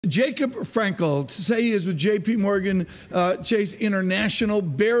Jacob Frenkel, to say he is with JPMorgan Chase International,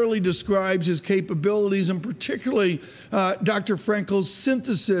 barely describes his capabilities, and particularly Dr. Frenkel's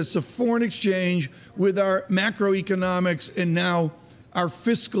synthesis of foreign exchange with our macroeconomics and now our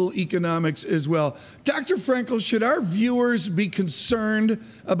fiscal economics as well. Dr. Frenkel, should our viewers be concerned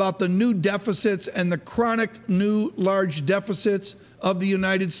about the new deficits and the chronic new large deficits of the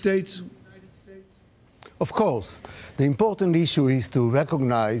United States? Of course. The important issue is to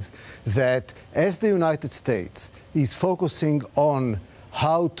recognize that as the United States is focusing on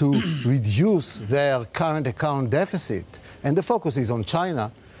how to reduce their current account deficit, and the focus is on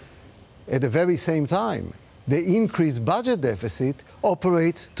China, at the very same time, the increased budget deficit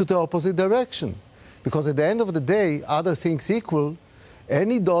operates to the opposite direction. Because at the end of the day, other things equal,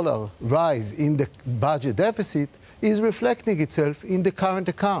 any dollar rise in the budget deficit is reflecting itself in the current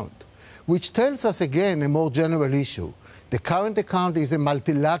account, which tells us again a more general issue. The current account is a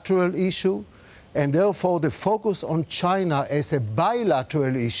multilateral issue, and therefore the focus on China as a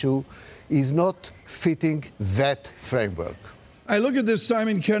bilateral issue is not fitting that framework. I look at this,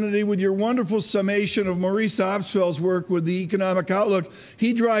 Simon Kennedy, with your wonderful summation of Maurice Obstfeld's work with the Economic Outlook.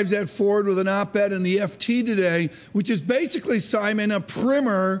 He drives that forward with an op-ed in the FT today, which is basically, Simon, a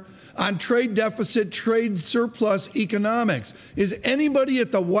primer on trade deficit, trade surplus economics. Is anybody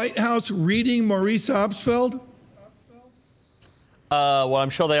at the White House reading Maurice Obstfeld? Well, I'm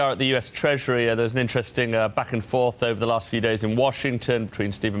sure they are at the U.S. Treasury. There's an interesting back and forth over the last few days in Washington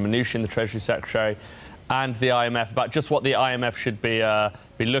between Stephen Mnuchin, the Treasury Secretary, and the IMF about just what the IMF should be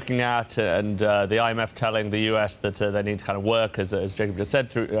looking at, and the IMF telling the U.S. that they need to kind of work, as Jacob just said,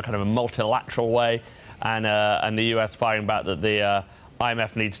 through a kind of a multilateral way, and the U.S. firing back that the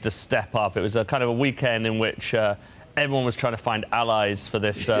IMF needs to step up. It was a kind of a weekend in which everyone was trying to find allies for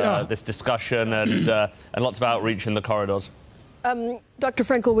this this discussion, and lots of outreach in the corridors. Dr.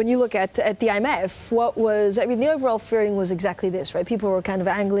 Frenkel, when you look at the IMF, the overall feeling was exactly this, right? People were kind of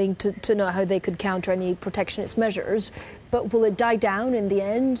angling to know how they could counter any protectionist measures. But will it die down in the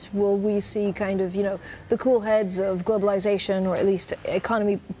end? Will we see kind of, the cool heads of globalization, or at least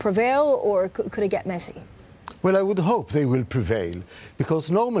economy, prevail, or could it get messy? Well, I would hope they will prevail, because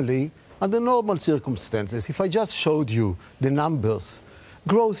normally, under normal circumstances, if I just showed you the numbers,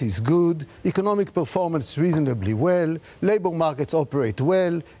 growth is good, economic performance reasonably well, labor markets operate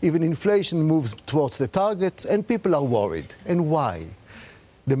well, even inflation moves towards the target, and people are worried. And why?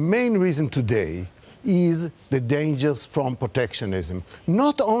 The main reason today is the dangers from protectionism.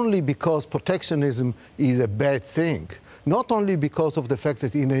 Not only because protectionism is a bad thing, not only because of the fact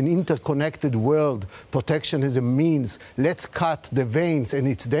that in an interconnected world, protectionism means let's cut the veins and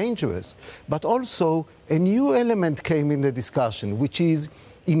it's dangerous, but also a new element came in the discussion, which is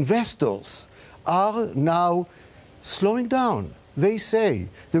investors are now slowing down. They say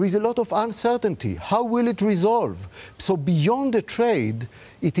there is a lot of uncertainty. How will it resolve? So beyond the trade,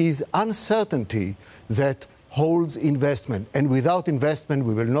 it is uncertainty that holds investment. And without investment,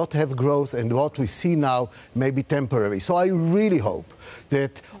 we will not have growth, and what we see now may be temporary. So I really hope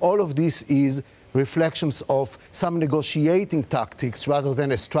that all of this is reflections of some negotiating tactics rather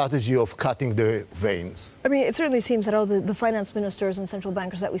than a strategy of cutting the veins. I mean, it certainly seems that all the finance ministers and central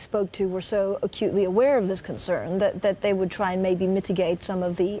bankers that we spoke to were so acutely aware of this concern that they would try and maybe mitigate some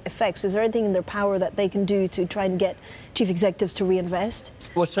of the effects. Is there anything in their power that they can do to try and get chief executives to reinvest?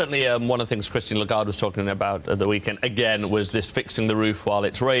 Well, certainly one of the things Christine Lagarde was talking about at the weekend, again, was this fixing the roof while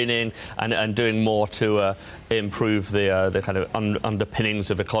it's raining and doing more to improve the kind of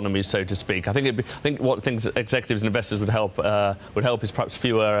underpinnings of economies, so to speak. I think what things executives and investors would help is perhaps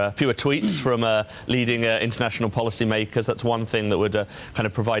fewer tweets from leading international policymakers. That's one thing that would kind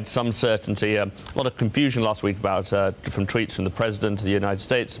of provide some certainty. A lot of confusion last week about from tweets from the President of the United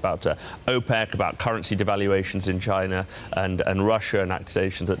States about OPEC, about currency devaluations in China and Russia, and accusations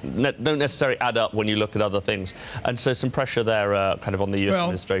that don't necessarily add up when you look at other things. And so some pressure there kind of on the U.S.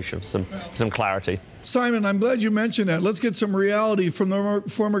 administration for some clarity. Simon, I'm glad you mentioned that. Let's get some reality from the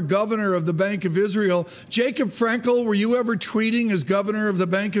former governor of the Bank of Israel. Jacob Frenkel, were you ever tweeting as governor of the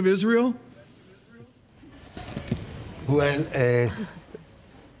Bank of Israel? Well,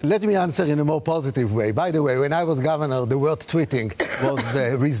 let me answer in a more positive way. By the way, when I was governor, the word tweeting was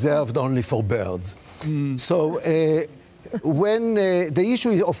reserved only for birds. So when the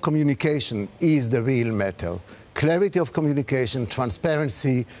issue of communication is the real matter, clarity of communication,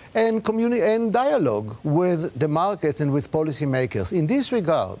 transparency, and dialogue with the markets and with policymakers. In this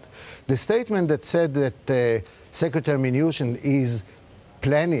regard, the statement that said that Secretary Mnuchin is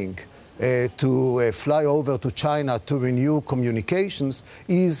planning to fly over to China to renew communications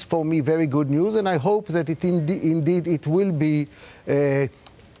is, for me, very good news, and I hope that indeed it will be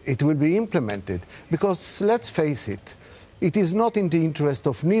it will be implemented. Because let's face it, it is not in the interest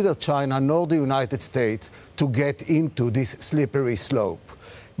of neither China nor the United States to get into this slippery slope.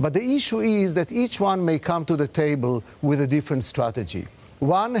 But the issue is that each one may come to the table with a different strategy.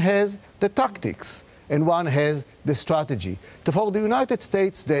 One has the tactics, and one has the strategy. For the United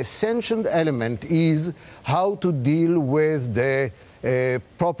States, the essential element is how to deal with the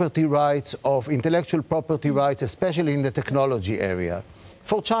property rights of intellectual property rights, especially in the technology area.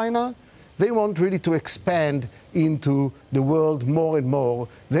 For China, they want really to expand into the world more and more.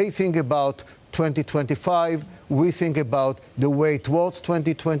 They think about 2025. We think about the way towards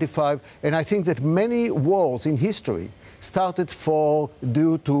 2025. And I think that many wars in history started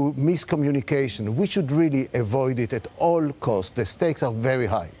due to miscommunication. We should really avoid it at all costs. The stakes are very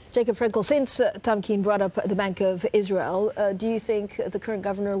high. Jacob Frenkel, since Tom Keene brought up the Bank of Israel, do you think the current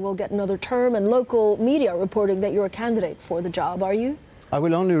governor will get another term? And local media are reporting that you're a candidate for the job. Are you? I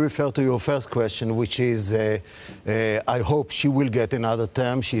will only refer to your first question, which is I hope she will get another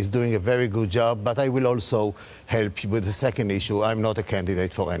term. She is doing a very good job. But I will also help you with the second issue. I'm not a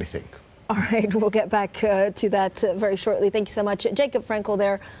candidate for anything. All right, we'll get back to that very shortly. Thank you so much. Jacob Frenkel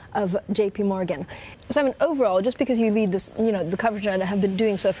there of JPMorgan. Simon, overall, just because you lead this, the coverage and have been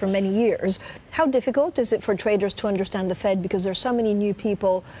doing so for many years, how difficult is it for traders to understand the Fed because there's so many new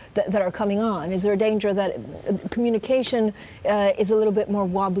people that are coming on? Is there a danger that communication is a little bit more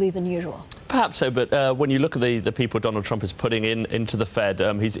wobbly than usual? Perhaps so, but when you look at the people Donald Trump is putting into the Fed,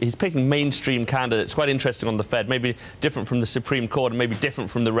 he's picking mainstream candidates. Quite interesting on the Fed, maybe different from the Supreme Court and maybe different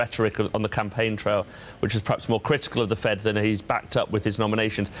from the rhetoric on the campaign trail, which is perhaps more critical of the Fed than he's backed up with his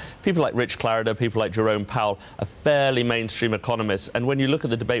nominations. People like Rich Clarida, people like Jerome Powell are fairly mainstream economists. And when you look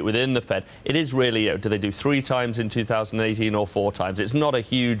at the debate within the Fed, it is really, do they do 3 times in 2018 or 4 times? It's not a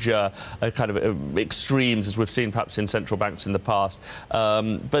huge kind of extremes as we've seen perhaps in central banks in the past.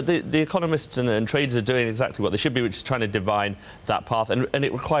 But the economists and traders are doing exactly what they should be, which is trying to divine that path. And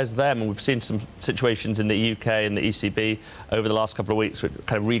it requires them, and we've seen some situations in the UK and the ECB over the last couple of weeks with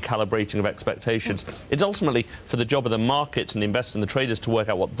kind of recalibrating of expectations. It's ultimately for the job of the markets and the investors and the traders to work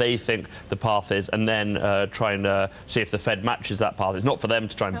out what they think the path is and then try and see if the Fed matches that path. It's not for them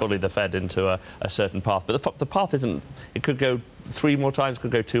to try and bully the Fed into a certain path. But the path isn't, it could go 3 more times,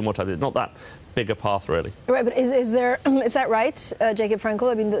 could go 2 more times. It's not that bigger path, really. Right, but is that right, Jacob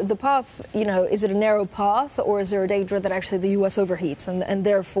Frenkel? I mean, the path, is it a narrow path, or is there a danger that actually the U.S. overheats, and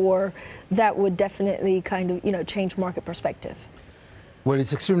therefore that would definitely kind of, change market perspective? Well,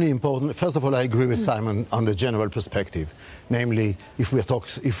 it's extremely important. First of all, I agree with Simon on the general perspective. Namely, if we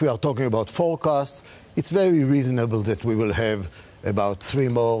are talking about forecasts, it's very reasonable that we will have about 3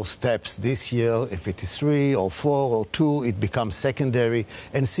 more steps this year. If it is 3 or 4 or 2, it becomes secondary.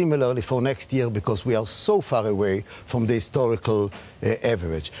 And similarly for next year, because we are so far away from the historical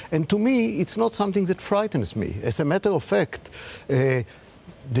average. And to me, it's not something that frightens me. As a matter of fact, the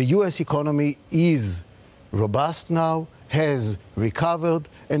U.S. economy is robust now, has recovered,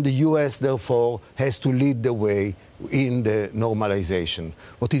 and the U.S. therefore has to lead the way in the normalization.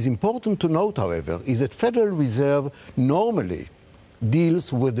 What is important to note, however, is that Federal Reserve normally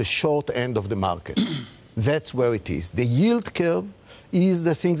deals with the short end of the market. That's where it is. The yield curve is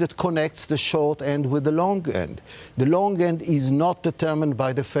the thing that connects the short end with the long end. The long end is not determined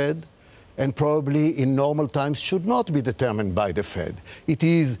by the Fed, and probably in normal times should not be determined by the Fed. It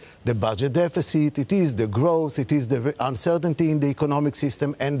is the budget deficit, it is the growth, it is the uncertainty in the economic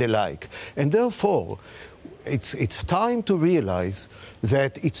system and the like. And therefore, it's time to realize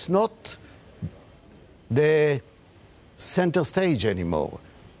that it's not the center stage anymore.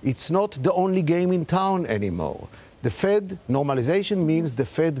 It's not the only game in town anymore. The Fed, normalization means the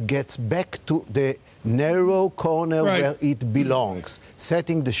Fed gets back to the narrow corner where it belongs,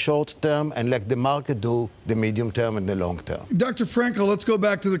 setting the short term and let the market do the medium term and the long term. Dr. Frenkel, let's go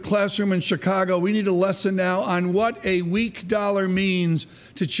back to the classroom in Chicago. We need a lesson now on what a weak dollar means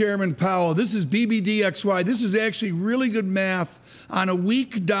to Chairman Powell. This is BBDXY. This is actually really good math on a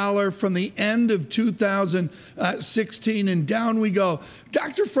weak dollar from the end of 2016, and down we go.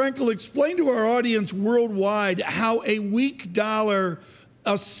 Dr. Frenkel, explain to our audience worldwide how a weak dollar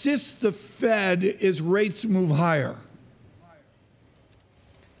assists the Fed as rates move higher.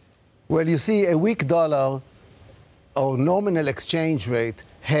 Well, you see, a weak dollar or nominal exchange rate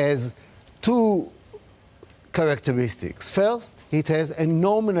has 2 characteristics. First, it has a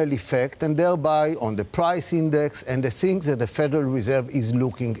nominal effect, and thereby on the price index and the things that the Federal Reserve is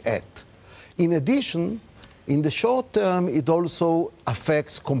looking at. In addition, in the short term, it also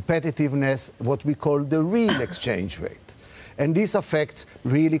affects competitiveness, what we call the real exchange rate. And this affects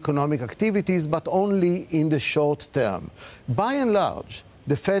real economic activities, but only in the short term. By and large,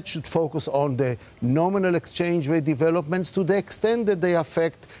 the Fed should focus on the nominal exchange rate developments to the extent that they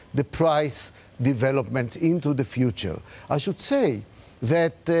affect the price developments into the future. I should say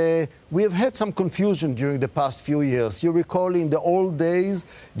that we have had some confusion during the past few years. You recall in the old days,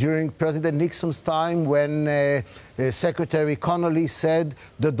 during President Nixon's time, when Secretary Connolly said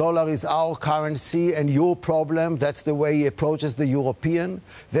the dollar is our currency and your problem, that's the way he approaches the European.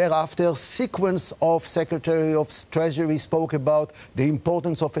 Thereafter, sequence of Secretary of Treasury spoke about the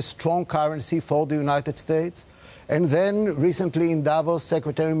importance of a strong currency for the United States. And then recently in Davos,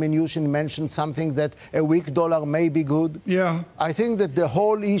 Secretary Mnuchin mentioned something that a weak dollar may be good. Yeah. I think that the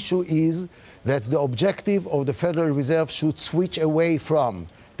whole issue is that the objective of the Federal Reserve should switch away from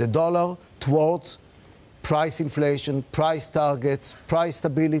the dollar towards price inflation, price targets, price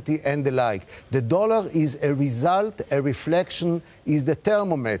stability, and the like. The dollar is a result, a reflection, is the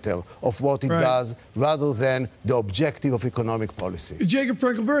thermometer of what it does, rather than the objective of economic policy. Jacob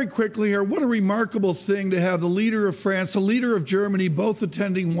Frenkel, very quickly here, what a remarkable thing to have the leader of France, the leader of Germany, both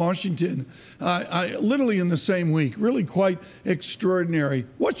attending Washington literally in the same week. Really quite extraordinary.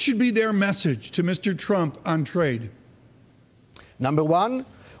 What should be their message to Mr. Trump on trade? Number one,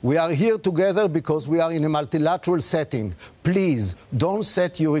 we are here together because we are in a multilateral setting. Please don't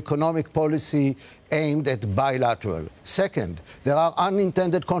set your economic policy aimed at bilateral. Second, there are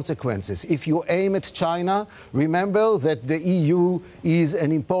unintended consequences. If you aim at China, remember that the EU is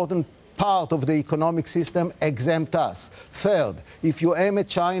an important part of the economic system, exempt us. Third, if you aim at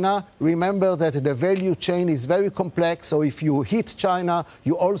China, remember that the value chain is very complex, so if you hit China,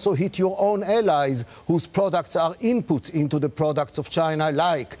 you also hit your own allies whose products are inputs into the products of China,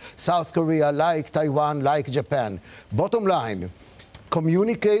 like South Korea, like Taiwan, like Japan. Bottom line,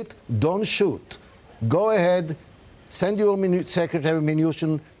 communicate, don't shoot. Go ahead, send your Secretary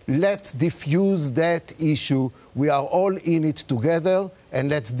Mnuchin, let's diffuse that issue. We are all in it together, and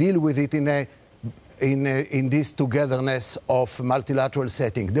let's deal with it in this togetherness of multilateral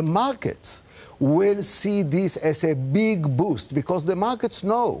setting. The markets will see this as a big boost because the markets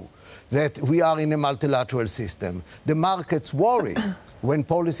know that we are in a multilateral system. The markets worry when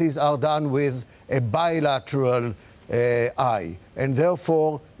policies are done with a bilateral eye, and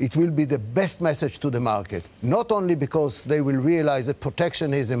therefore it will be the best message to the market, not only because they will realize that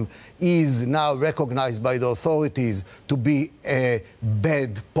protectionism is now recognized by the authorities to be a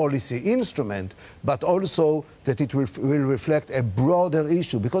bad policy instrument, but also that it will reflect a broader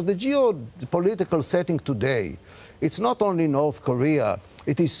issue, because the geopolitical setting today, it's not only North Korea,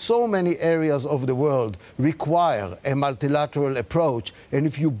 it is so many areas of the world require a multilateral approach, and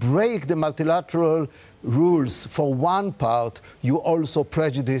if you break the multilateral rules for one part, you also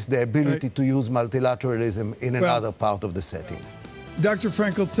prejudice the ability to use multilateralism in another part of the setting. Dr.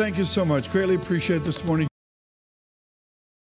 Frenkel, thank you so much. Greatly appreciate this morning.